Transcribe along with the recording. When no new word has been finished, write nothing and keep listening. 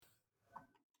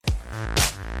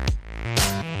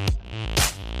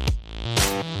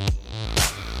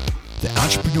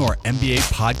Entrepreneur MBA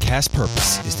podcast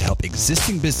purpose is to help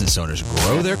existing business owners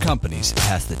grow their companies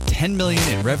past the 10 million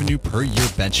in revenue per year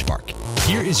benchmark.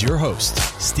 Here is your host,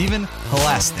 Stephen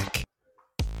Halasnik.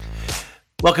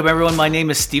 Welcome, everyone. My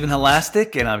name is Stephen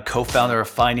Halasnik, and I'm co-founder of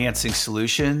Financing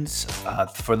Solutions.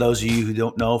 For those of you who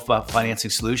don't know about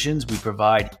Financing Solutions, we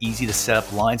provide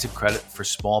easy-to-set-up lines of credit for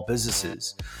small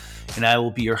businesses. And I will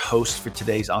be your host for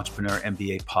today's Entrepreneur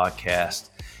MBA podcast.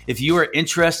 If you are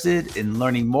interested in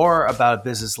learning more about a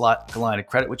business line of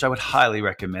credit, which I would highly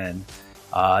recommend,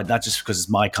 not just because it's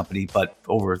my company, but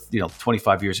over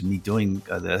 25 years of me doing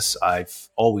this, I've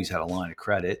always had a line of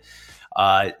credit.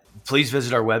 Please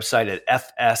visit our website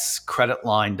at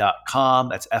fscreditline.com.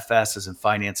 That's FS as in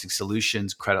Financing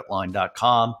Solutions,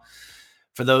 creditline.com.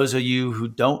 For those of you who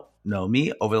don't know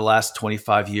me, over the last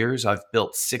 25 years, I've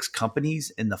built 6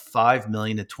 companies in the $5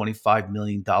 million to $25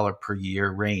 million per year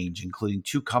range, including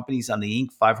 2 companies on the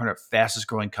Inc. 500 fastest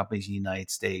growing companies in the United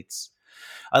States.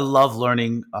 I love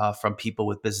learning from people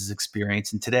with business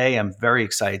experience. And today I'm very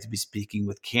excited to be speaking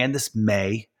with Candice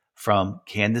May from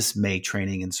Candice May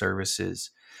Training and Services.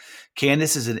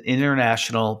 Candice is an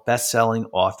international best-selling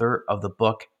author of the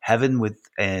book Heaven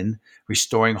Within: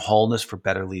 Restoring Wholeness for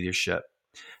Better Leadership.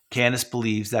 Candice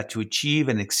believes that to achieve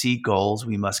and exceed goals,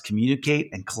 we must communicate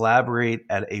and collaborate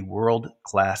at a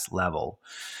world-class level.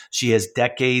 She has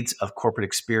decades of corporate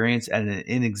experience and an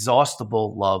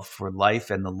inexhaustible love for life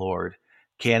and the Lord.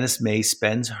 Candice May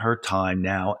spends her time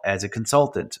now as a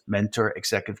consultant, mentor,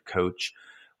 executive coach,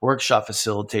 workshop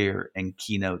facilitator, and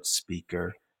keynote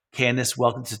speaker. Candice,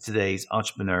 welcome to today's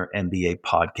Entrepreneur MBA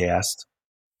podcast.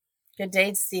 Good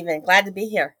day, Stephen. Glad to be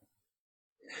here.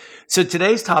 So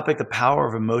today's topic, the power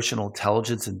of emotional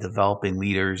intelligence in developing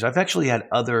leaders. I've actually had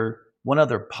one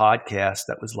other podcast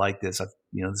that was like this.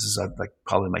 This is like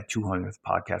probably my 200th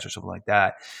podcast or something like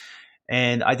that.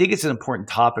 And I think it's an important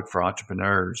topic for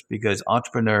entrepreneurs because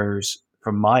entrepreneurs,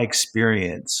 from my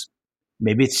experience,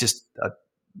 maybe it's just a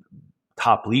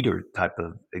top leader type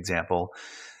of example,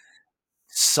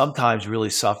 sometimes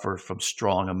really suffer from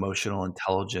strong emotional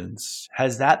intelligence.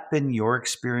 Has that been your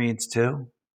experience too?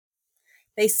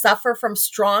 They suffer from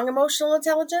strong emotional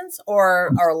intelligence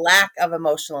or lack of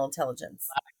emotional intelligence?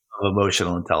 Of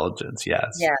emotional intelligence,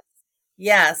 yes.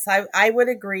 Yes, I would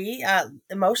agree.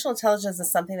 Emotional intelligence is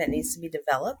something that needs to be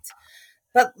developed.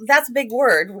 But that's a big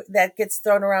word that gets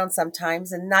thrown around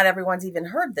sometimes, and not everyone's even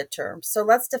heard the term. So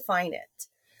let's define it.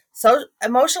 So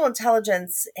emotional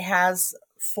intelligence has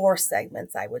 4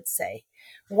 segments, I would say.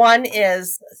 One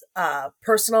is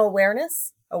personal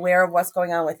awareness, aware of what's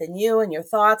going on within you and your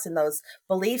thoughts and those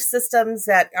belief systems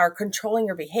that are controlling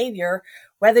your behavior,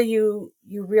 whether you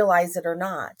realize it or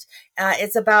not.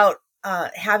 It's about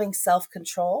having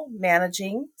self-control,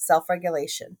 managing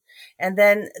self-regulation. And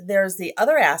then there's the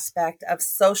other aspect of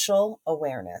social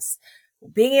awareness,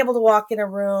 being able to walk in a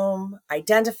room,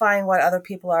 identifying what other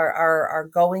people are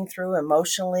going through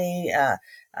emotionally,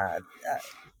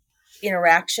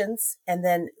 interactions, and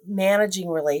then managing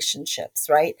relationships,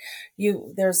 right?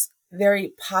 There's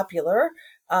very popular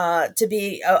to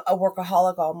be a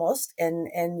workaholic almost,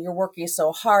 and you're working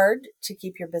so hard to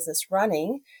keep your business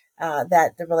running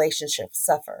that the relationships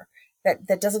suffer.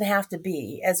 That doesn't have to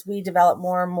be. As we develop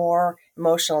more and more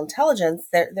emotional intelligence,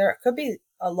 there could be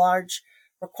a large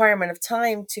requirement of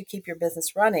time to keep your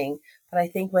business running. But I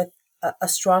think with a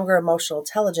stronger emotional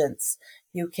intelligence,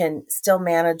 you can still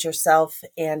manage yourself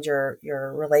and your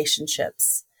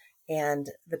relationships, and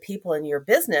the people in your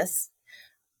business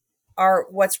are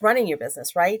what's running your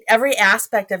business, right? Every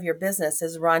aspect of your business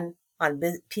is run on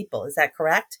people. Is that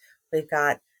correct? We've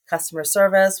got customer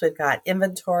service, we've got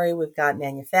inventory, we've got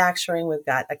manufacturing, we've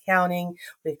got accounting,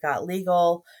 we've got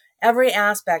legal. Every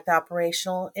aspect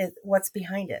operational is what's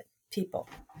behind it, people.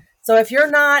 So if you're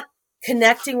not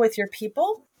connecting with your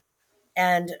people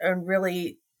and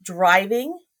really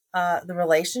driving the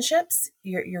relationships,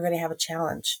 you're going to have a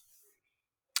challenge.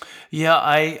 Yeah,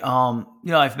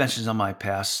 I've mentioned on my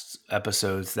past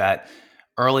episodes that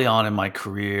early on in my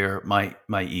career, my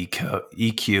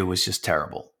EQ was just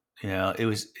terrible.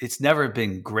 It's never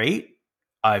been great.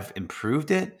 I've improved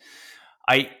it.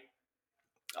 I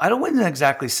wouldn't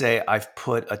exactly say I've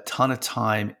put a ton of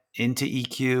time into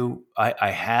EQ.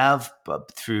 I have,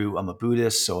 but I'm a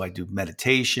Buddhist, so I do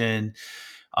meditation.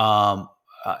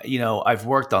 I've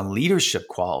worked on leadership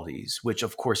qualities, which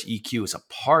of course EQ is a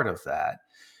part of that.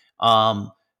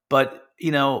 But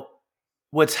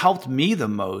what's helped me the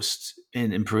most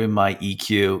in improving my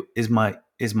EQ is my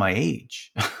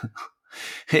age.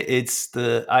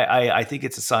 I think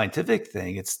it's a scientific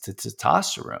thing. It's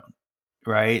testosterone,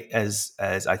 right? As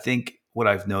I think what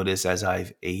I've noticed as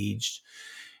I've aged,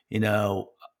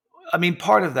 I mean,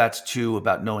 part of that's too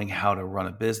about knowing how to run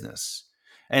a business.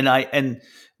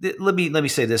 Let me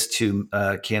say this too,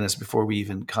 Candace, before we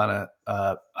even kind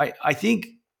of, I think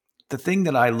the thing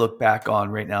that I look back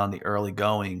on right now in the early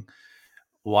going,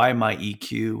 why my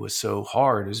EQ was so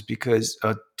hard is because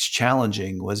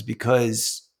challenging was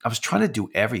because I was trying to do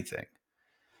everything.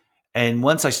 And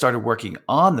once I started working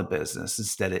on the business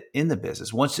instead of in the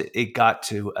business, once it got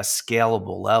to a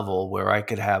scalable level where I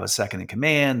could have a second in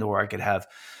command or I could have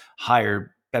hired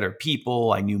better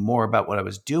people, I knew more about what I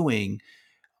was doing,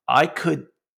 I could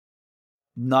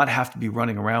not have to be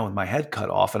running around with my head cut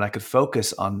off and I could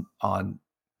focus on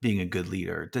being a good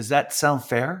leader. Does that sound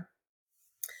fair?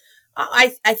 I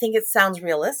think it sounds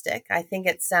realistic. I think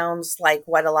it sounds like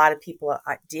what a lot of people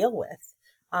deal with.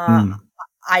 Uh, Hmm.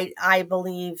 I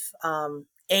believe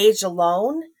age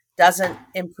alone doesn't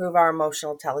improve our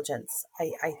emotional intelligence.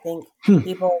 I think Hmm.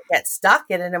 people get stuck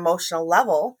at an emotional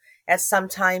level at some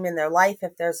time in their life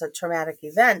if there's a traumatic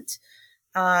event,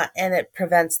 and it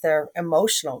prevents their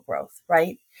emotional growth,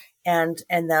 right?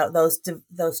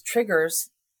 Those triggers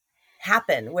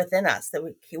happen within us,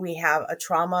 that we have a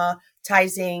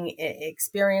traumatizing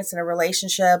experience in a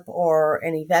relationship or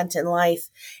an event in life,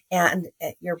 and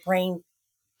your brain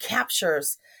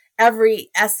captures every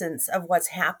essence of what's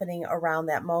happening around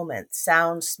that moment: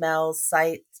 sound, smells,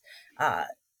 sight. Uh,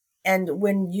 and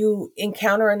when you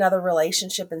encounter another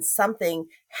relationship and something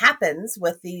happens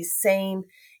with these same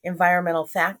environmental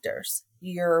factors,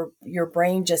 your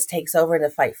brain just takes over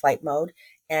into fight flight mode,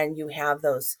 and you have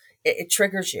those. It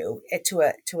triggers you to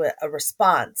a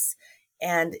response,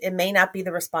 and it may not be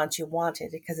the response you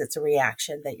wanted because it's a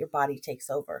reaction that your body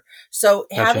takes over. So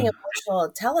having Gotcha. emotional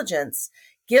intelligence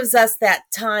gives us that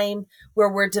time where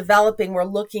we're developing, we're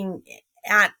looking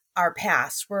at our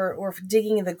past, we're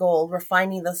digging the gold, we're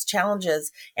finding those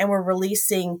challenges, and we're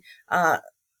releasing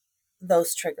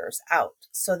those triggers out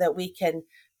so that we can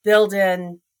build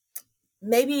in.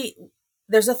 Maybe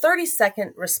there's a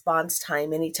 30-second response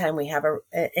time anytime we have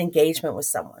a engagement with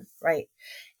someone, right?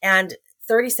 And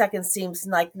 30 seconds seems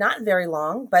like not very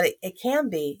long, but it can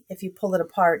be if you pull it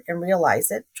apart and realize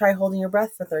it. Try holding your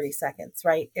breath for 30 seconds,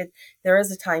 right? There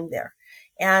is a time there.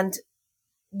 And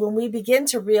when we begin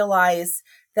to realize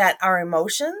that our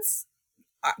emotions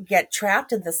get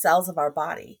trapped in the cells of our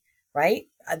body, right?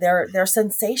 They're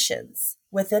sensations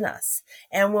within us.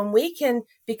 And when we can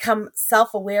become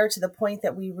self-aware to the point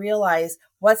that we realize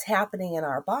what's happening in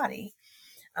our body,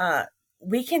 uh,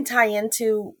 we can tie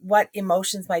into what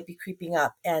emotions might be creeping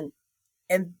up and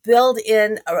build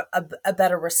in a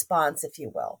better response, if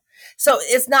you will. So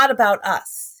it's not about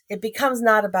us. It becomes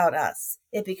not about us.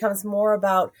 It becomes more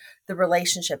about the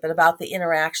relationship and about the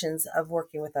interactions of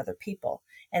working with other people.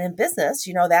 And in business,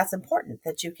 that's important,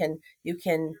 that you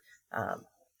can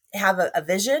have a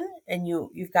vision, and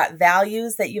you've got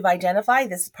values that you've identified.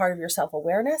 This is part of your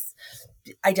self-awareness,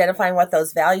 identifying what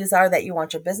those values are that you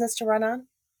want your business to run on.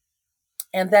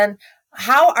 And then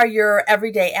how are your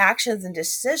everyday actions and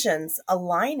decisions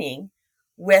aligning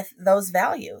with those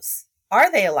values? Are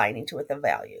they aligning with the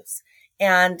values?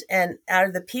 And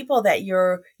are the people that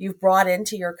you've brought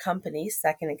into your company,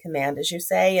 second in command, as you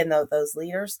say, and those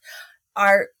leaders,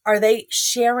 are they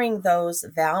sharing those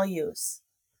values?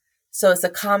 So it's a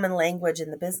common language in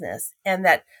the business, and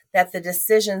that the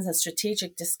decisions and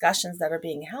strategic discussions that are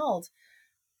being held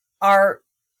are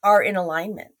in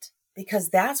alignment, because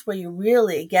that's where you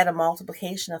really get a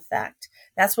multiplication effect.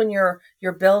 That's when you're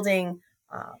building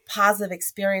positive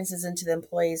experiences into the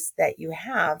employees that you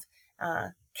have.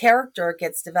 Character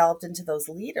gets developed into those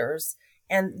leaders,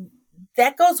 and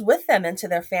that goes with them into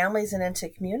their families and into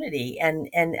community, and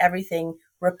everything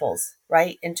ripples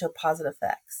right into positive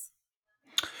effects.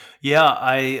 Yeah,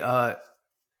 I,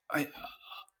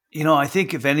 I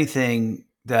think if anything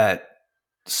that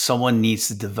someone needs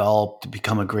to develop to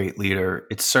become a great leader,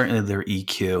 it's certainly their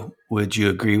EQ. Would you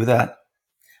agree with that?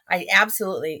 I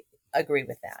absolutely agree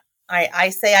with that. I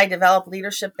say I develop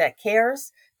leadership that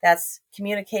cares. That's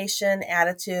communication,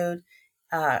 attitude,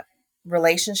 uh,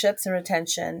 relationships and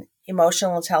retention,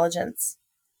 emotional intelligence,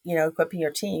 equipping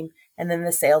your team, and then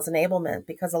the sales enablement,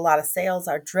 because a lot of sales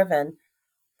are driven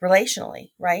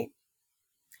relationally, right?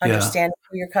 Yeah. Understanding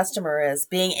who your customer is,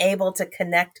 being able to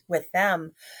connect with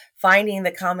them, finding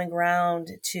the common ground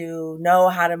to know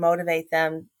how to motivate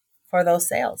them for those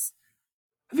sales.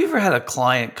 Have you ever had a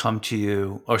client come to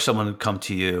you or someone come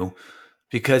to you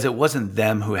because it wasn't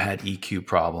them who had EQ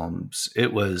problems?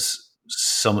 It was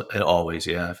always,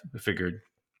 yeah, I figured.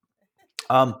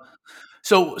 Um,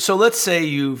 so let's say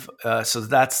so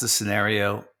that's the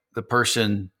scenario. The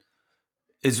person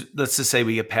let's just say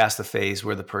we get past the phase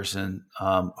where the person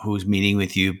who's meeting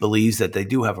with you believes that they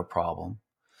do have a problem.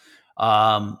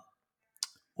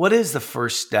 What is the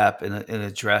first step in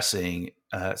addressing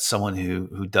someone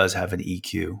who does have an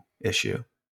EQ issue?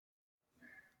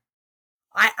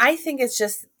 I think it's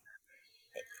just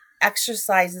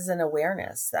exercises and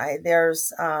awareness. I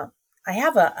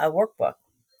have a workbook.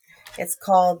 It's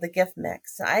called the Gift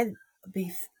Mix. I'd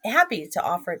be happy to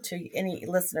offer it to any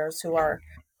listeners who are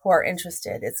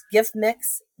interested. It's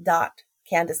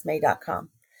giftmix.candicemay.com.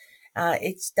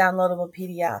 It's downloadable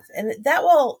PDF, and that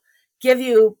will give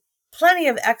you plenty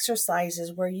of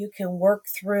exercises where you can work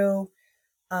through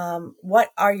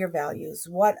what are your values,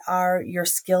 what are your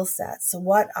skill sets,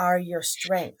 what are your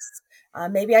strengths,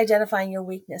 maybe identifying your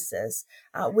weaknesses.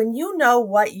 When you know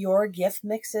what your gift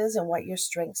mix is and what your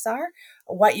strengths are,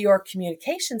 what your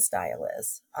communication style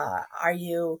is, are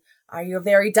you a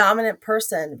very dominant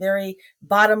person, very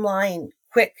bottom line,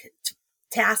 quick,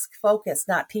 task focused,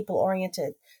 not people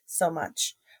oriented so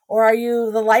much? Or are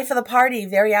you the life of the party,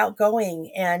 very outgoing,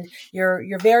 and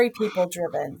you're very people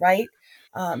driven, right?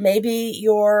 Maybe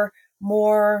you're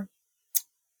more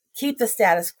keep the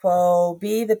status quo,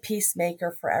 be the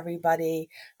peacemaker for everybody,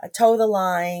 toe the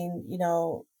line,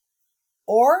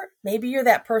 or maybe you're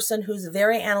that person who's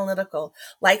very analytical,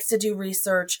 likes to do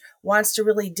research, wants to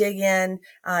really dig in.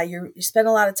 You spend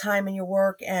a lot of time in your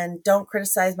work, and don't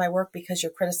criticize my work because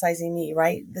you're criticizing me,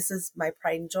 right? This is my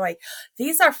pride and joy.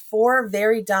 These are 4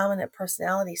 very dominant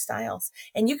personality styles,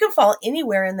 and you can fall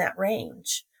anywhere in that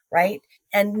range, right?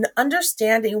 And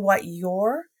understanding what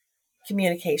your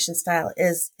communication style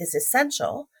is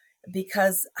essential,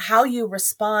 because how you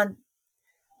respond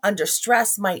under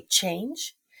stress might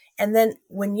change. And then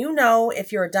when you know,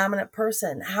 if you're a dominant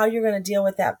person, how you're going to deal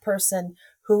with that person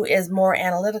who is more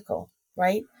analytical,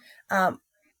 right? How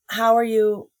do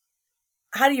you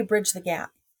bridge the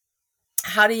gap?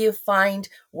 How do you find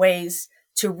ways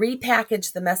to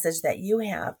repackage the message that you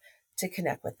have to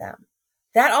connect with them?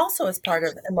 That also is part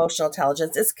of emotional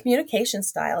intelligence. It's communication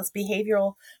style. It's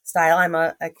behavioral style. I'm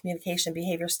a communication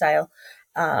behavior style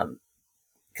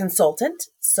consultant,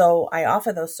 so I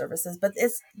offer those services. But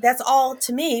that's all,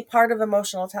 to me, part of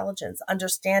emotional intelligence,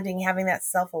 understanding, having that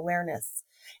self-awareness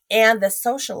and the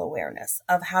social awareness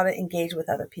of how to engage with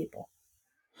other people.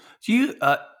 Do you,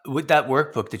 with that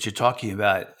workbook that you're talking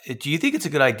about, do you think it's a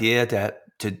good idea to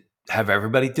have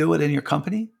everybody do it in your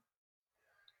company?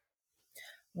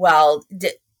 Well,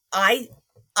 I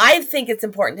think it's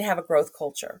important to have a growth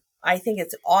culture. I think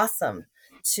it's awesome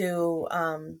to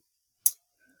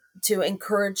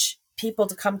encourage people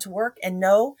to come to work and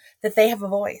know that they have a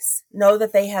voice, know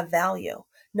that they have value,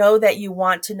 know that you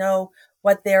want to know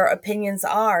what their opinions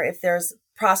are, if there's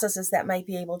processes that might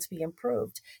be able to be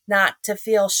improved, not to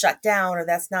feel shut down or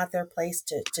that's not their place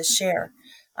to share.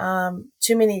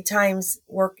 Too many times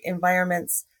work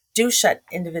environments do shut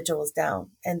individuals down,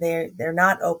 and they're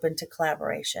not open to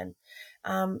collaboration.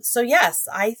 So yes,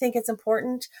 I think it's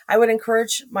important. I would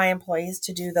encourage my employees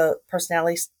to do the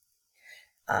personality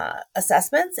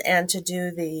assessments and to do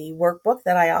the workbook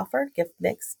that I offered,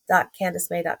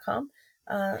 giftmix.candicemay.com.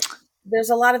 There's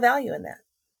a lot of value in that.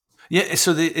 Yeah.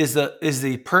 So is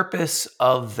the purpose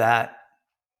of that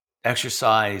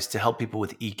exercise to help people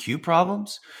with EQ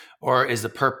problems, or is the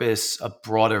purpose a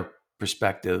broader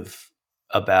perspective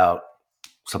about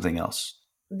something else?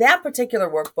 That particular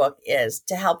workbook is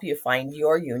to help you find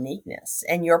your uniqueness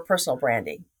and your personal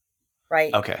branding,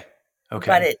 right? Okay.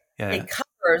 But it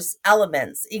covers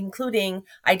elements, including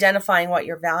identifying what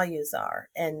your values are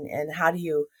and how do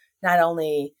you not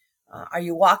only are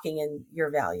you walking in your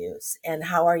values, and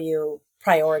how are you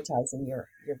prioritizing your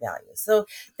values. So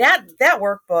that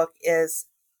workbook is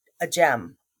a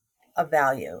gem of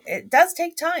value. It does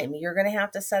take time. You're going to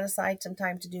have to set aside some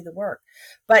time to do the work.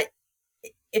 But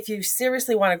if you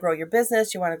seriously want to grow your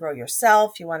business, you want to grow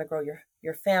yourself, you want to grow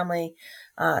your family,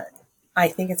 I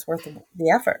think it's worth the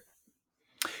effort.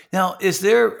 Now, is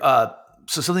there,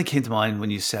 so something came to mind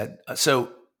when you said,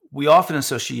 so we often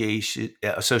associate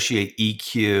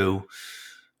EQ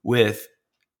with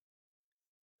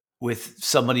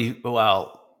somebody,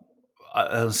 well, I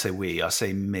don't say we, I'll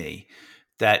say me,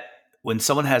 that when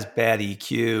someone has bad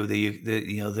EQ,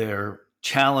 they're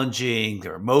challenging,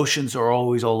 their emotions are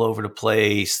always all over the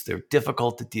place, they're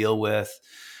difficult to deal with,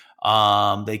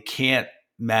 they can't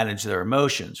manage their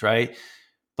emotions, right?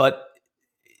 But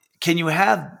can you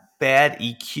have bad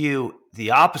EQ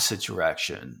the opposite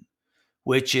direction,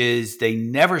 which is they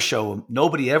never show,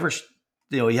 nobody ever,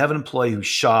 you have an employee who's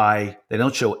shy, they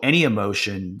don't show any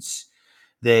emotions,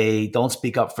 they don't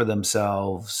speak up for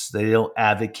themselves, they don't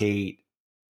advocate.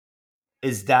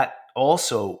 Is that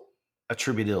also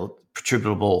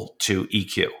attributable to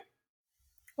EQ?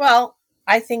 Well,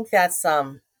 I think that's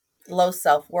low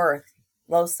self-worth,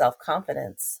 low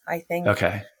self-confidence. I think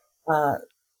Okay. uh,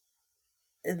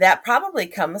 that probably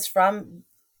comes from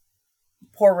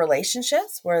poor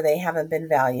relationships where they haven't been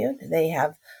valued. They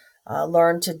have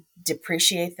learned to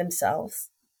depreciate themselves.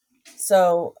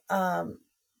 So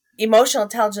emotional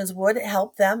intelligence would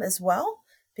help them as well,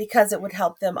 because it would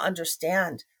help them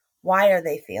understand, why are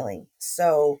they feeling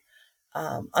so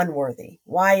unworthy?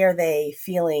 Why are they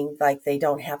feeling like they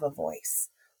don't have a voice?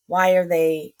 Why are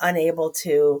they unable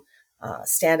to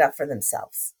stand up for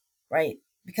themselves? Right?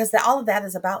 Because all of that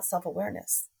is about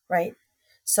self-awareness, right?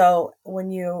 So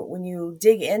when you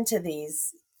dig into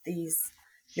these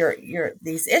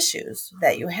these issues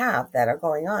that you have that are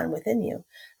going on within you,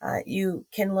 you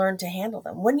can learn to handle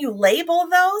them. When you label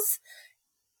those,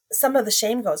 some of the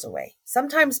shame goes away.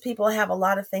 Sometimes people have a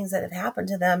lot of things that have happened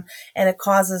to them and it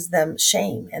causes them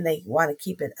shame, and they want to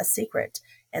keep it a secret,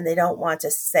 and they don't want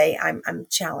to say, I'm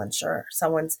challenged, or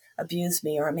someone's abused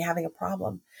me, or I'm having a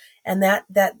problem. And that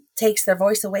takes their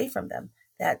voice away from them.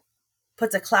 That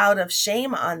puts a cloud of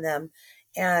shame on them.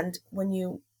 And when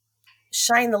you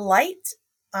shine the light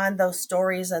on those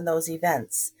stories and those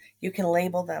events, you can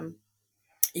label them.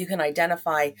 You can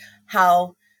identify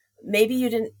how maybe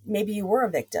you were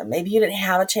a victim. Maybe you didn't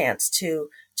have a chance to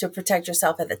protect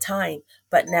yourself at the time.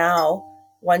 But now,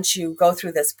 once you go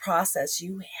through this process,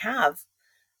 you have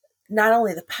not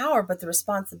only the power, but the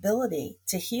responsibility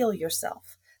to heal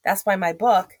yourself. That's why my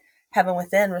book, Heaven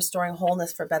Within, Restoring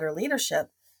Wholeness for Better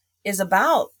Leadership, is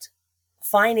about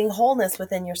finding wholeness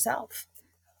within yourself,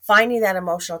 finding that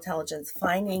emotional intelligence,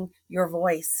 finding your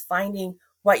voice, finding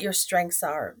what your strengths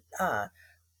are,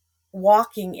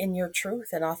 walking in your truth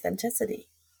and authenticity.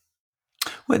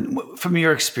 From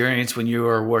your experience, when you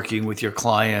are working with your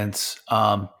clients,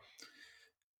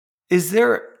 is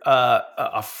there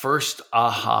a first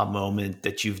aha moment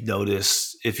that you've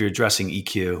noticed, if you're addressing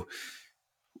EQ,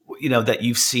 that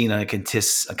you've seen on a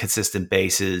consistent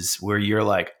basis, where you're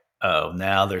like, oh,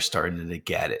 now they're starting to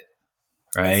get it,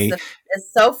 right?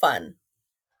 It's so fun.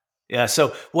 Yeah.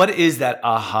 So what is that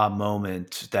aha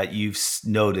moment that you've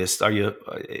noticed?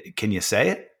 Can you say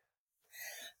it?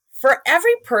 For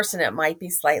every person, it might be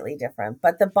slightly different,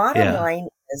 but the bottom Yeah. line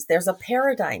is there's a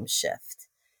paradigm shift.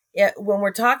 When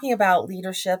we're talking about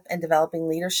leadership and developing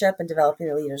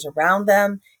the leaders around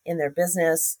them in their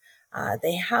business,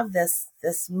 they have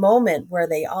this moment where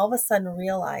they all of a sudden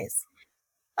realize,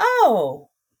 oh,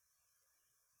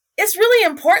 it's really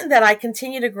important that I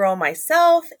continue to grow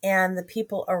myself and the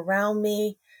people around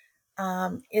me.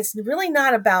 It's really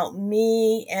not about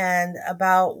me and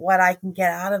about what I can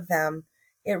get out of them.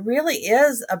 It really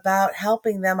is about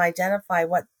helping them identify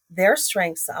what their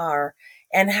strengths are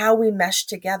and how we mesh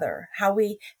together, how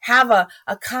we have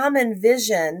a common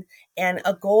vision and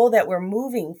a goal that we're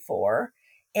moving for,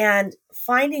 and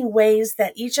finding ways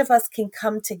that each of us can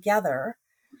come together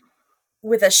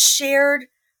with a shared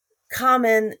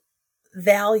common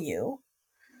value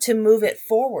to move it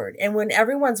forward. And when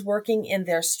everyone's working in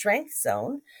their strength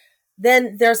zone,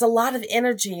 then there's a lot of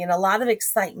energy and a lot of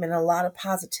excitement, and a lot of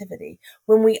positivity.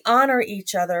 When we honor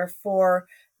each other for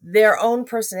their own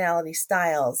personality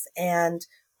styles, and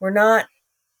we're not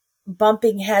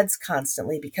bumping heads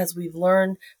constantly because we've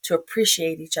learned to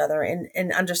appreciate each other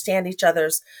and understand each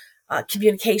other's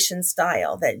communication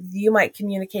style, that you might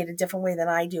communicate a different way than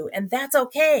I do. And that's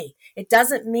okay. It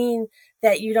doesn't mean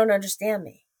that you don't understand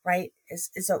me, right?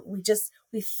 So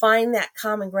we find that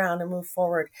common ground and move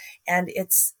forward. And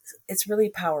it's really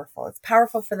powerful. It's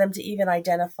powerful for them to even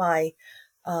identify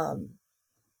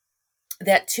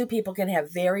that two people can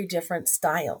have very different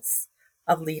styles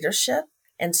of leadership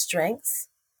and strengths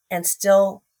and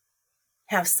still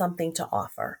have something to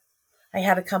offer. I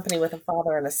had a company with a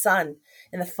father and a son,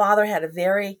 and the father had a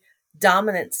very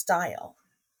dominant style,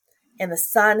 and the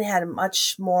son had a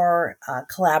much more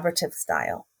collaborative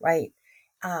style, right?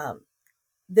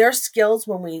 Their skills,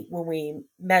 when we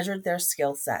measured their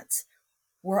skill sets,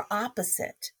 were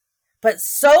opposite, but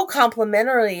so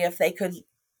complementary if they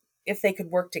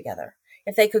could work together.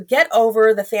 If they could get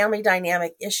over the family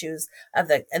dynamic issues of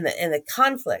the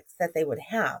conflicts that they would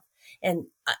have, and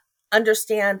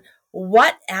understand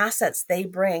what assets they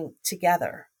bring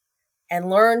together, and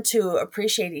learn to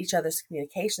appreciate each other's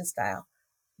communication style,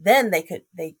 then they could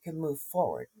move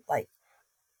forward like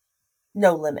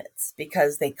no limits,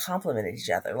 because they complemented each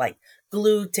other, like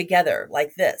glued together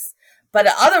like this. But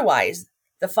otherwise,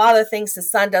 the father thinks the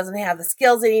son doesn't have the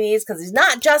skills that he needs because he's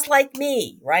not just like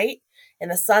me, right? And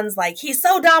the son's like, he's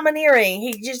so domineering.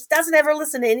 He just doesn't ever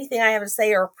listen to anything I have to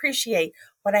say or appreciate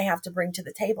what I have to bring to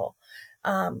the table.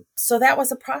 So that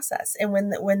was a process. And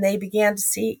when they began to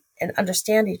see and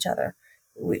understand each other,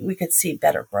 we could see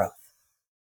better growth.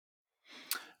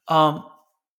 Um,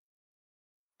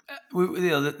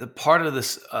 the part of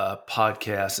this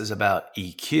podcast is about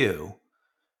EQ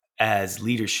as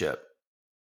leadership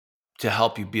to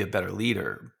help you be a better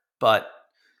leader. But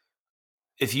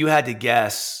if you had to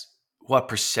guess what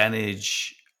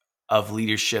percentage of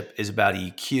leadership is about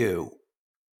EQ,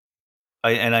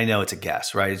 and I know it's a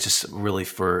guess, right? It's just really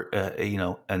for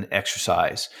an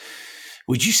exercise.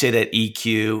 Would you say that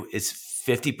EQ is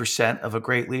 50% of a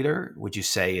great leader? Would you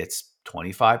say it's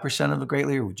 25% of a great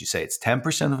leader? Would you say it's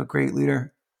 10% of a great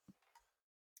leader?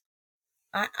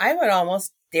 I would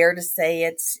almost dare to say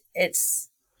it's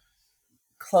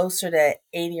closer to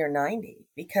 80 or 90,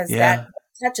 because that Yeah.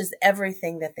 touches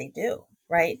everything that they do,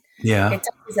 right? Yeah. It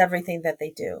touches everything that they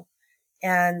do.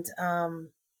 And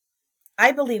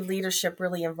I believe leadership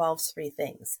really involves three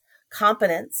things: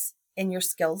 competence in your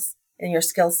skills, in your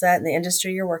skill set, in the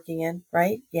industry you're working in,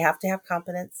 right? You have to have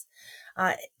competence.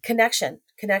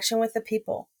 Connection with the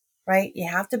people, right? You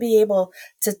have to be able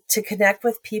to connect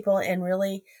with people and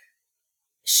really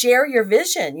share your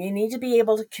vision. You need to be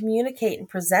able to communicate and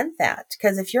present that,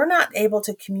 because if you're not able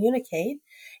to communicate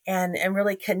and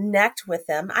really connect with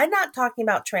them, I'm not talking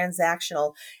about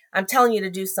transactional. I'm telling you to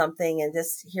do something and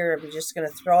this here, we're just going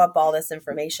to throw up all this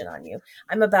information on you.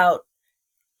 I'm about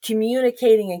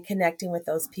communicating and connecting with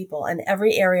those people in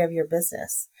every area of your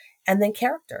business. And then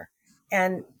character.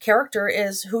 And character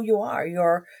is who you are,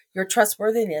 your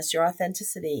trustworthiness, your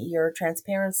authenticity, your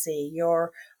transparency,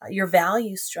 your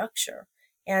value structure.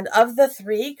 And of the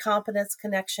three, competence,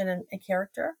 connection, and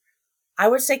character, I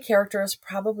would say character is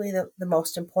probably the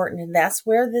most important. And that's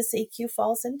where this EQ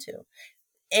falls into.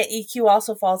 EQ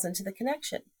also falls into the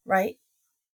connection, right?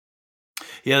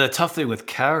 Yeah, the tough thing with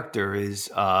character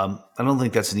is I don't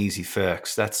think that's an easy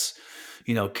fix. That's,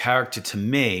 character to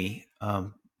me,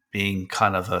 being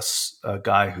kind of a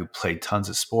guy who played tons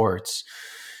of sports,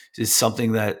 is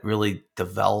something that really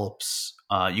develops.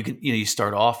 You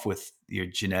start off with your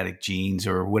genetic genes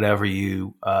or whatever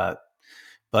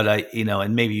but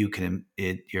and maybe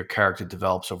your character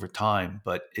develops over time,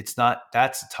 but it's not,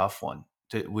 that's a tough one.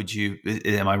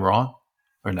 Am I wrong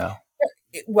or no?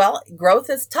 Well, growth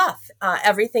is tough.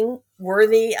 Everything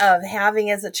worthy of having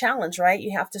is a challenge, right?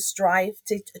 You have to strive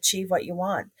to achieve what you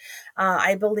want.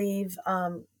 I believe,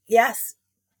 yes,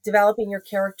 developing your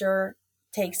character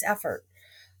takes effort,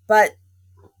 but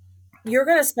you're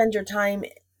going to spend your time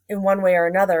in one way or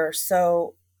another.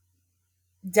 So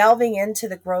delving into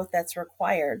the growth that's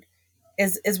required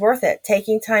is worth it.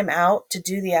 Taking time out to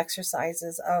do the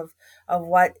exercises of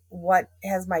what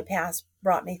has my past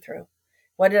brought me through.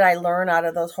 What did I learn out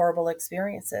of those horrible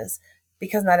experiences?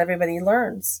 Because not everybody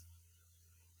learns.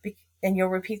 And you'll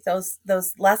repeat those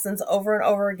lessons over and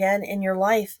over again in your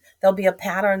life. There'll be a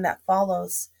pattern that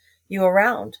follows you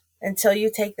around until you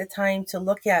take the time to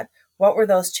look at what were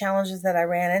those challenges that I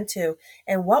ran into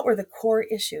and what were the core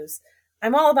issues.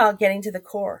 I'm all about getting to the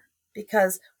core,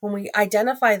 because when we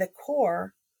identify the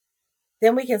core,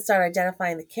 then we can start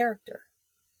identifying the character,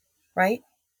 right?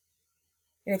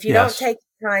 And if you don't Yes. take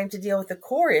time to deal with the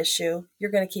core issue,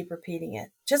 you're going to keep repeating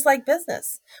it. Just like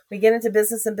business. We get into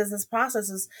business and business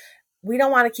processes. We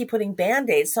don't want to keep putting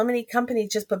Band-Aids. So many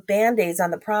companies just put Band-Aids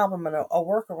on the problem and a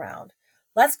workaround.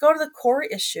 Let's go to the core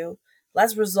issue.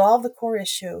 Let's resolve the core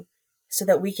issue so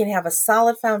that we can have a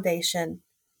solid foundation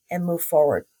and move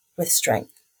forward with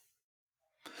strength.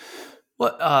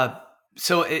 Well,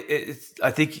 so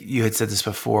I think you had said this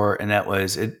before, and that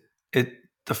was it.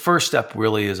 The first step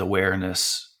really is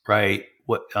awareness, right?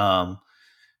 What am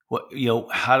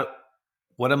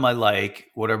I like?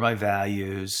 What are my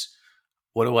values?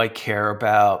 What do I care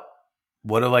about?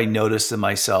 What do I notice in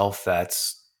myself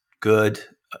that's good?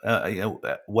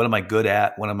 What am I good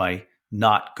at? What am I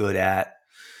not good at?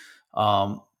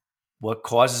 What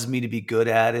causes me to be good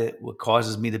at it? What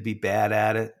causes me to be bad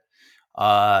at it?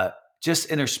 Just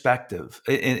introspective,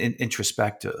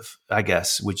 I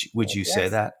guess. Would you say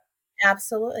Yes, that?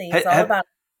 absolutely. It's all Have, about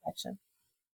action.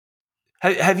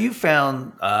 have you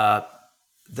found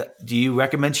do you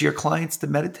recommend to your clients to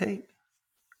meditate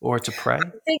or to pray?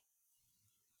 I think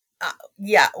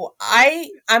yeah, well,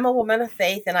 I'm a woman of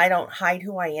faith, and I don't hide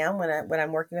who I am when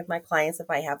I'm working with my clients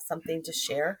if I have something to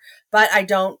share. But I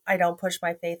don't push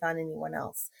my faith on anyone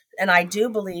else. And I do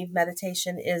believe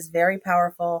meditation is very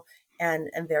powerful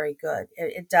and very good.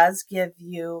 It does give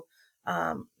you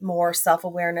more self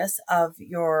awareness of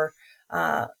your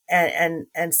and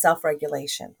self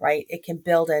regulation. Right? It can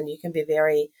build in. You can be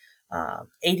very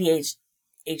ADHD.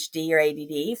 HD or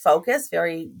ADD focus,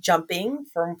 very jumping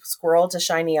from squirrel to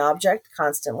shiny object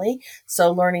constantly.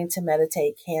 So learning to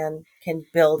meditate can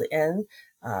build in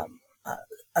um, a,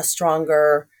 a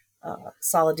stronger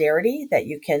solidarity that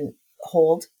you can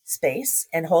hold space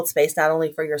not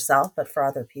only for yourself but for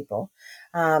other people.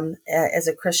 As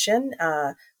a Christian,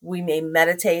 we may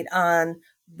meditate on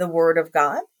the Word of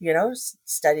God,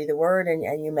 study the Word,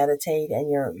 and you meditate, and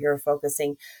you're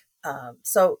focusing.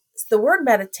 So the word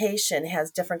meditation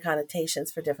has different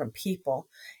connotations for different people,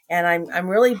 and I'm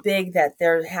really big that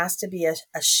there has to be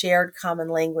a shared common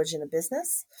language in a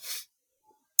business,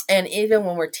 and even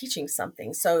when we're teaching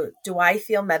something. So do I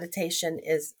feel meditation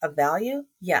is of value?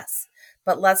 Yes,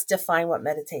 but let's define what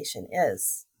meditation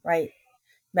is, right?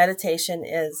 Meditation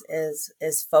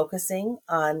is focusing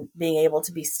on being able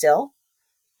to be still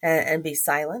and be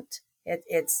silent.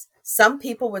 It's some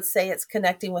people would say it's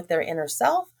connecting with their inner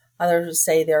self. Others would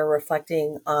say they're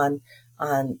reflecting on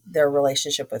their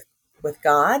relationship with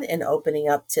God and opening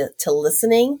up to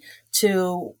listening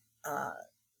to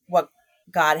what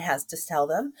God has to tell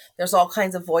them. There's all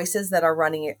kinds of voices that are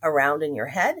running around in your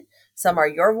head. Some are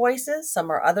your voices,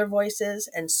 some are other voices.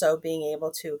 And so being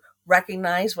able to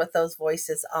recognize what those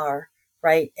voices are,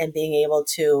 right? And being able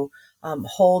to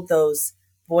hold those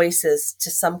voices to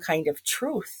some kind of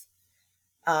truth,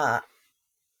 to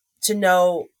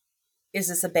know, is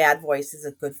this a bad voice? Is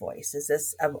it a good voice? Is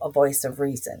this a voice of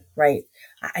reason, right?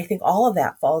 I think all of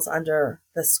that falls under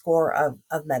the score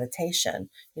of meditation,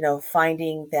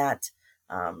 finding that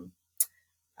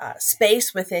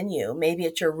space within you, maybe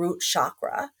it's your root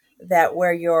chakra, that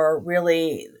where you're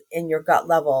really in your gut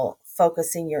level,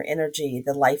 focusing your energy,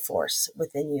 the life force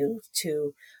within you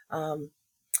to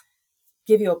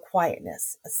give you a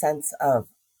quietness, a sense of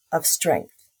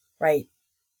strength, right?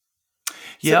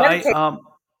 So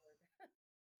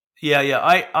Yeah,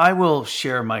 I will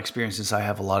share my experiences. I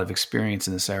have a lot of experience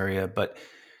in this area, but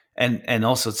and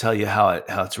also tell you how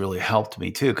it's really helped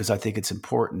me too, because I think it's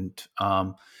important.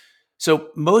 So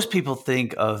most people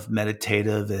think of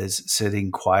meditative as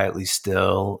sitting quietly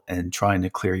still and trying to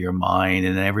clear your mind,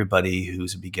 and everybody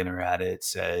who's a beginner at it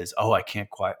says, "Oh, I can't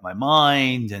quiet my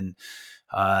mind," and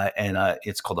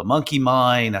it's called a monkey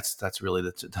mind. That's really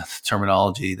the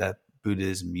terminology that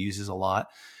Buddhism uses a lot.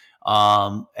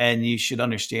 And you should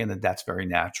understand that that's very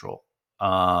natural.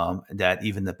 That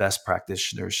even the best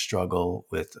practitioners struggle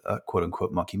with a quote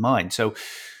unquote monkey mind. So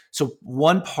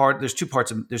one part, there's two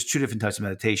different types of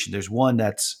meditation. There's one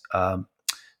that's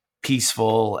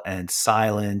peaceful and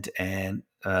silent and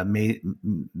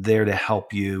there to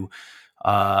help you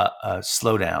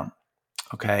slow down.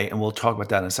 Okay. And we'll talk about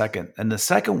that in a second. And the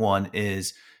second one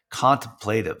is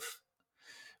contemplative,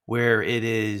 where it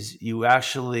is you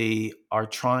actually are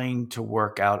trying to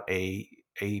work out a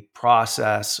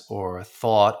process or a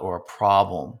thought or a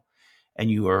problem,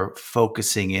 and you are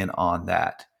focusing in on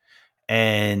that.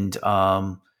 And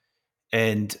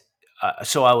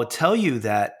so I would tell you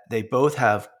that they both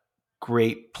have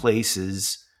great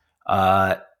places.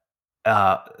 So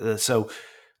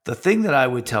the thing that I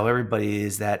would tell everybody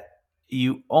is that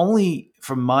you only,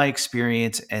 from my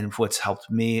experience and what's helped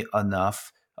me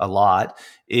a lot,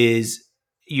 is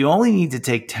you only need to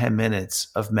take 10 minutes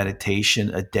of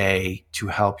meditation a day to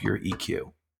help your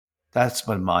EQ. That's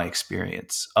been my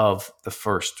experience of the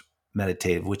first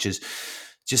meditative, which is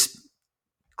just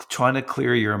trying to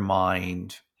clear your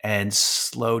mind and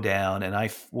slow down.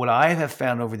 And what I have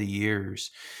found over the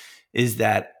years is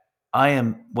that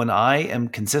when I am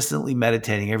consistently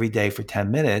meditating every day for 10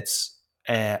 minutes,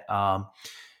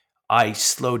 I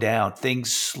slow down.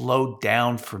 Things slow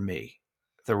down for me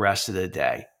the rest of the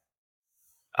day.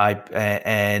 I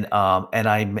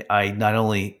not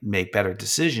only make better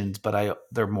decisions, but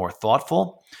they're more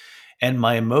thoughtful, and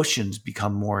my emotions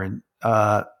become more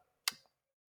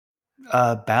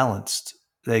balanced.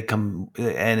 They come,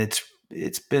 and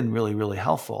it's been really, really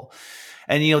helpful.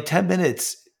 And 10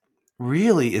 minutes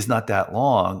really is not that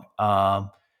long. I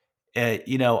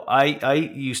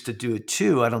used to do it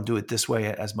too. I don't do it this way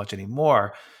as much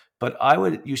anymore, but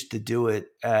used to do it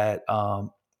at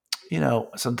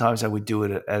sometimes I would do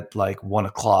it at like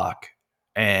 1:00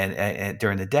 and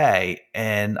during the day.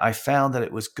 And I found that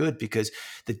it was good because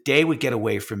the day would get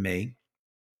away from me.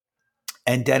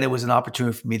 And then it was an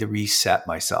opportunity for me to reset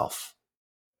myself.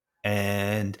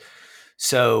 And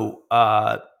so, I'm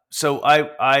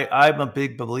a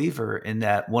big believer in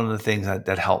that. One of the things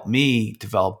that helped me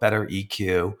develop better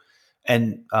EQ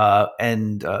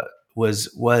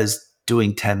was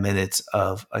doing 10 minutes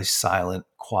of a silent,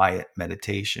 quiet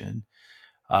meditation.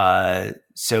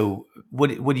 So what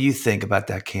do you think about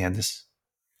that, Candace?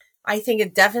 I think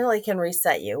it definitely can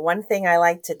reset you. One thing I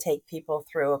like to take people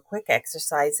through a quick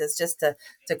exercise is just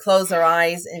to close their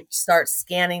eyes and start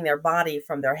scanning their body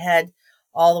from their head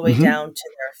all the way Hmm. down to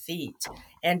their feet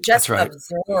and That's just right.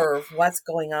 observe what's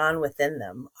going on within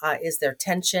them. Is there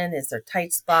tension? Is there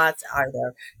tight spots? Are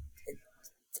there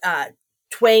uh,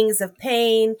 twangs of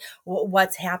pain?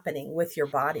 What's happening with your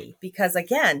body? Because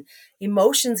again,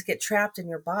 emotions get trapped in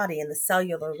your body in the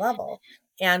cellular level.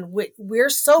 And we're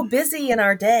so busy in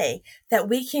our day that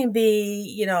we can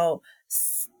be,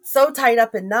 so tied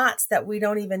up in knots that we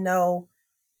don't even know,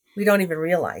 we don't even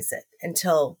realize it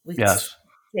until we Yes.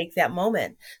 take that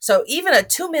moment. So even a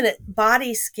 2-minute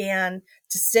body scan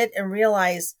to sit and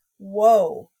realize,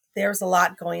 whoa, there's a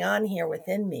lot going on here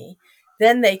within me.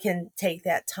 Then they can take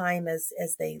that time as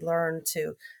they learn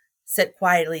to sit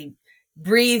quietly,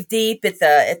 breathe deep at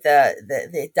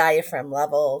the diaphragm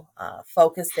level,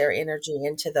 focus their energy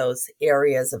into those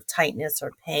areas of tightness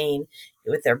or pain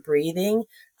with their breathing.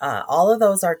 All of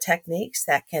those are techniques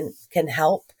that can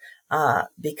help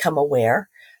become aware.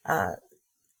 Uh,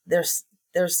 there's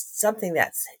there's something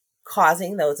that's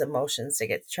causing those emotions to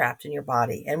get trapped in your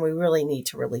body, and we really need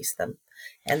to release them.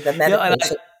 And the Yeah, and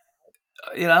meditation.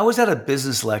 I was at a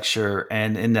business lecture,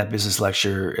 and in that business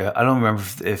lecture, I don't remember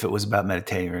if it was about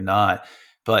meditating or not,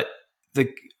 but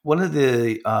the one of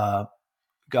the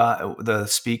the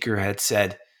speaker had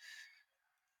said,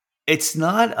 it's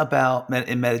not about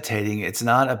in meditating. It's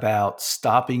not about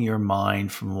stopping your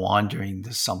mind from wandering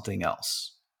to something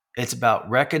else. It's about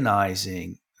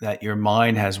recognizing that your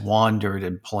mind has wandered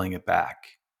and pulling it back.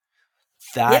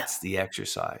 Yeah, That's the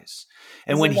exercise.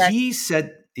 And when isn't that he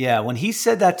said, yeah, when he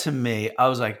said that to me, I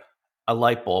was like, a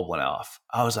light bulb went off.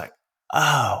 I was like,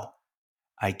 oh,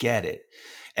 I get it.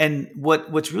 And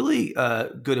what's really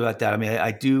good about that, I mean,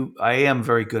 I am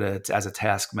very good at as a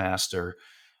taskmaster.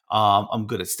 I'm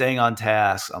good at staying on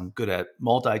task. I'm good at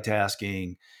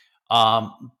multitasking.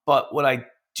 But what I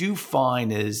do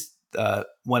find is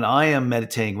when I am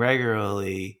meditating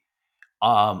regularly,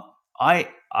 um, I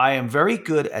am very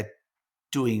good at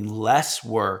doing less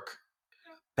work,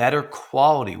 better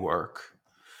quality work,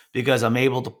 because I'm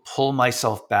able to pull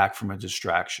myself back from a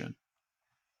distraction.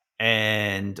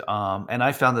 And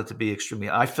I found that to be extremely.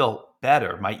 I felt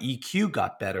better. My EQ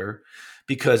got better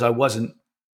because I wasn't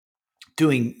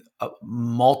doing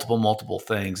multiple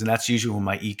things, and that's usually when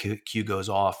my EQ goes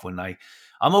off. When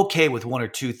I'm okay with one or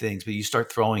two things, but you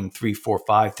start throwing three, four,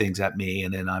 five things at me,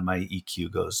 and then my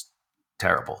EQ goes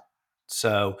terrible.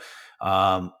 So,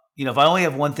 if I only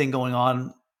have one thing going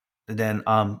on, then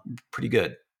I'm pretty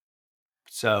good.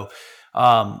 So,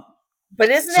 um, but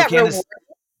so Candace,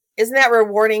 isn't that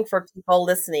rewarding for people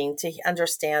listening to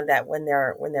understand that when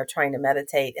they're trying to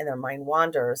meditate and their mind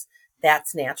wanders,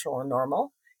 that's natural and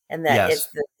normal, and that yes.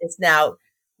 it's now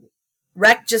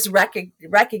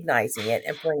recognizing it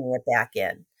and bringing it back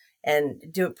in, and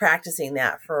practicing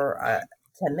that for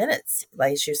 10 minutes,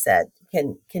 like you said,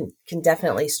 can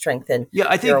definitely strengthen Yeah,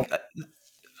 I your. think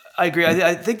I agree.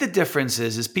 I think the difference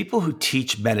is people who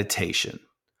teach meditation,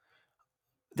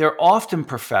 they're often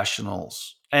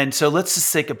professionals. And so let's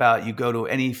just think about, you go to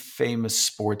any famous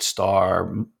sports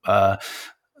star,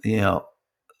 you know,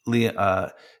 uh,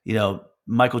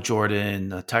 Michael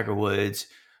Jordan, Tiger Woods.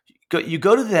 You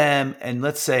go to them, and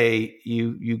let's say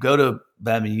you go to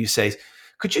them and you say,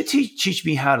 "Could you teach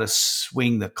me how to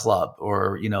swing the club,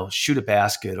 or shoot a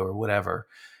basket, or whatever?"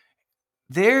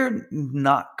 They're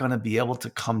not going to be able to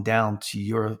come down to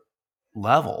your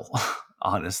level,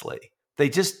 honestly.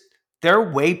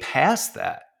 They're way past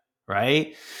that,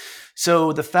 right?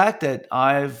 So the fact that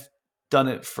I've done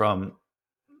it from,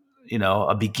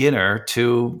 a beginner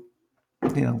to,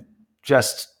 you know,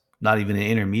 just not even an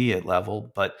intermediate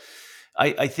level, but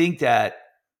I think that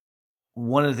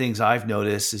one of the things I've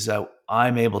noticed is that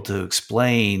I'm able to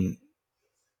explain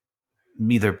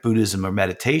either Buddhism or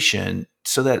meditation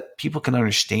so that people can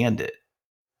understand it,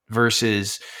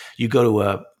 versus you go to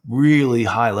a really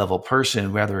high level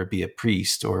person, whether it be a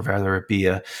priest or whether it be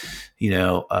a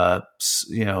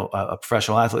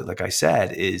professional athlete. Like I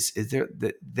said, is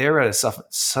they're at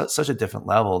such a different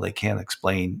level, they can't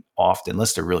explain often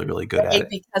unless they're really really good at Right, it.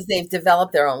 because they've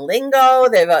developed their own lingo,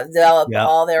 they've developed Yeah,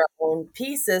 all their own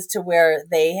pieces to where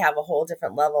they have a whole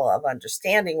different level of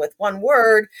understanding. With one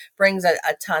word brings a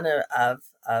ton of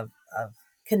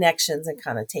connections and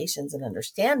connotations and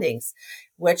understandings,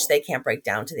 which they can't break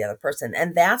down to the other person.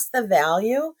 And that's the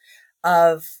value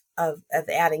of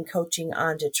adding coaching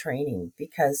onto training,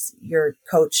 because your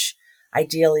coach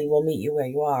ideally will meet you where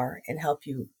you are and help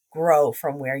you grow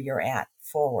from where you're at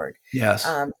forward. yes,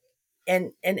 Um,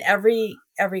 and every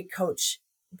coach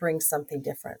brings something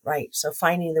different, right? So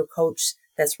finding the coach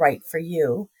that's right for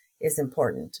you is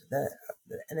important.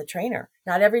 And the trainer,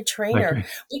 not every trainer,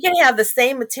 we can have the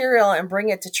same material and bring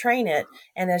it to train it.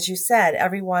 And as you said,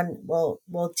 everyone will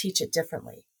teach it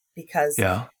differently because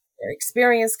their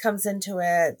experience comes into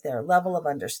it. Their level of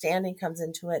understanding comes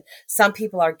into it. Some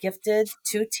people are gifted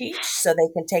to teach, so they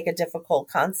can take a difficult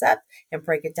concept and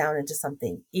break it down into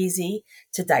something easy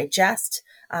to digest.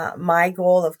 My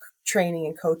goal of training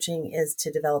and coaching is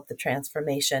to develop the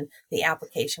transformation, the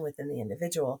application within the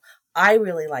individual. I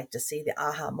really like to see the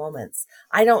aha moments.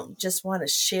 I don't just want to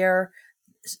share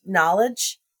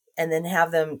knowledge and then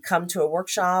have them come to a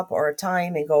workshop or a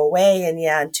time and go away. And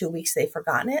in 2 weeks, they've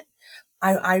forgotten it.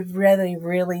 I really,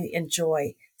 really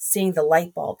enjoy seeing the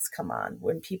light bulbs come on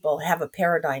when people have a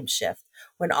paradigm shift,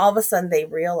 when all of a sudden they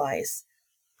realize,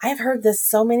 I've heard this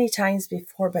so many times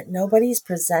before, but nobody's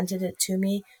presented it to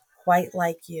me quite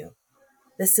like you.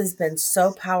 This has been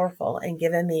so powerful and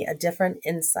given me a different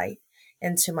insight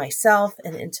into myself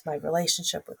and into my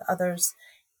relationship with others.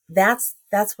 That's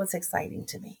what's exciting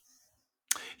to me.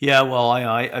 Yeah, well,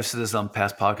 I've said this on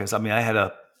past podcasts. I mean, I had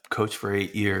a coach for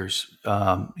 8 years,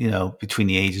 between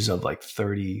the ages of like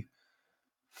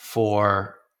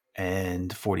 34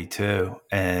 and 42.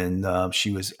 And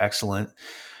she was excellent.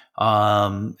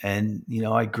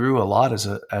 I grew a lot as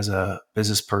a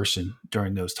business person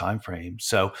during those time frames.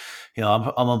 So,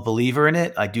 I'm a believer in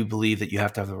it. I do believe that you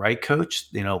have to have the right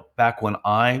coach. Back when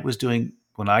I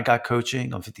got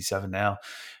coaching, I'm 57 now.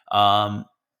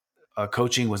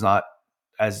 Coaching was not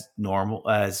as normal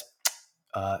as,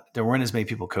 there weren't as many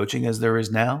people coaching as there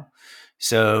is now.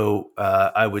 So,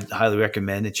 I would highly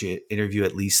recommend that you interview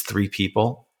at least 3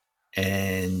 people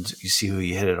and you see who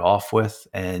you hit it off with,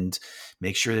 and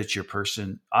make sure that your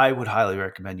person, I would highly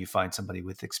recommend you find somebody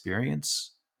with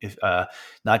experience, if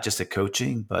not just at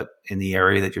coaching, but in the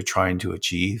area that you're trying to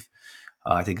achieve.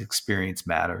 I think experience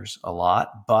matters a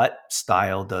lot, but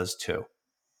style does too.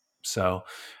 So,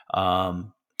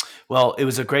 well, it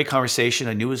was a great conversation.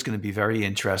 I knew it was going to be very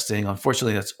interesting.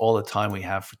 Unfortunately, that's all the time we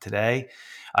have for today.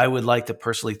 I would like to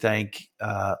personally thank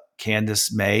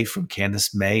Candace May from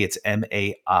Candace May. It's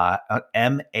MAE,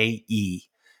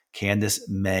 Candace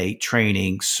May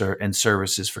Training and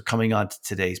Services, for coming on to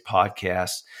today's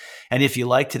podcast. And if you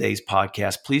like today's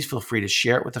podcast, please feel free to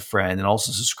share it with a friend and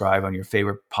also subscribe on your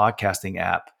favorite podcasting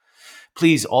app.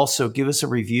 Please also give us a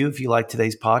review if you like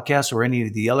today's podcast or any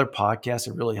of the other podcasts.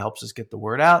 It really helps us get the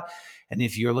word out. And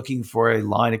if you're looking for a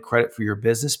line of credit for your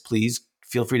business, please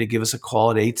feel free to give us a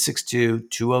call at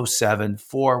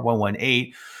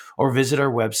 862-207-4118 or visit our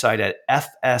website at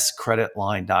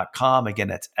fscreditline.com. Again,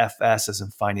 that's FS as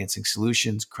in Financing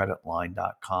Solutions,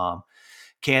 creditline.com.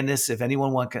 Candace, if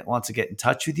anyone wants to get in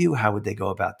touch with you, how would they go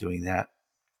about doing that?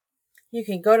 You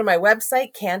can go to my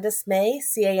website, Candace May,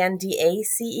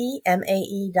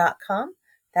 CANDACEMAE.com.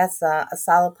 That's a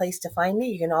solid place to find me.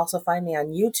 You can also find me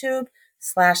on YouTube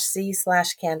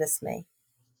 /C/Candace May.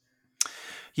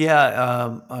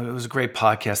 Yeah, it was a great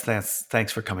podcast.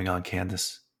 Thanks for coming on,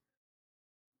 Candace.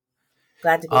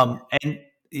 Glad to be here.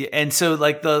 And so,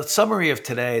 like, the summary of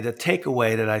today, the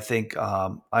takeaway that I think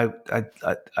I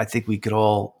think we could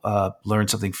all learn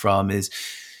something from is,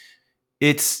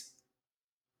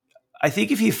 I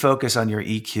think if you focus on your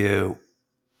EQ,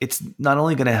 it's not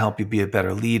only going to help you be a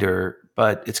better leader,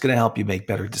 but it's going to help you make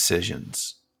better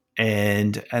decisions.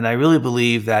 And I really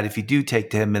believe that if you do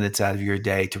take 10 minutes out of your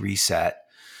day to reset,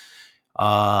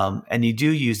 and you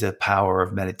do use the power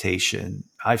of meditation,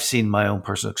 I've seen my own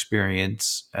personal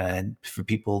experience, and for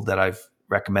people that I've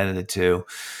recommended it to,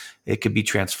 it could be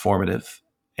transformative.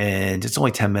 And it's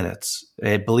only 10 minutes.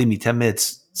 And believe me, 10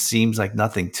 minutes seems like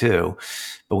nothing too,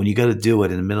 but when you go to do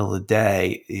it in the middle of the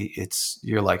day,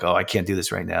 you're like, oh, I can't do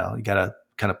this right now. You got to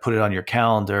kind of put it on your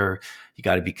calendar. You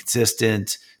got to be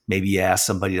consistent. Maybe you ask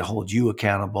somebody to hold you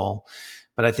accountable.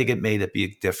 But I think it made a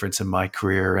big difference in my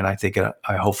career, and I think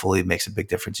hopefully it makes a big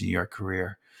difference in your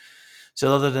career.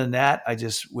 So other than that, I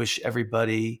just wish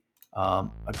everybody a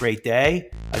great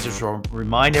day. I just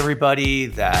remind everybody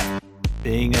that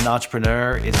being an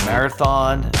entrepreneur is a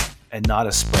marathon and not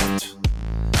a sprint.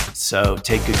 So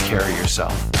take good care of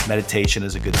yourself. Meditation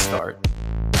is a good start.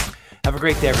 Have a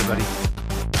great day, everybody.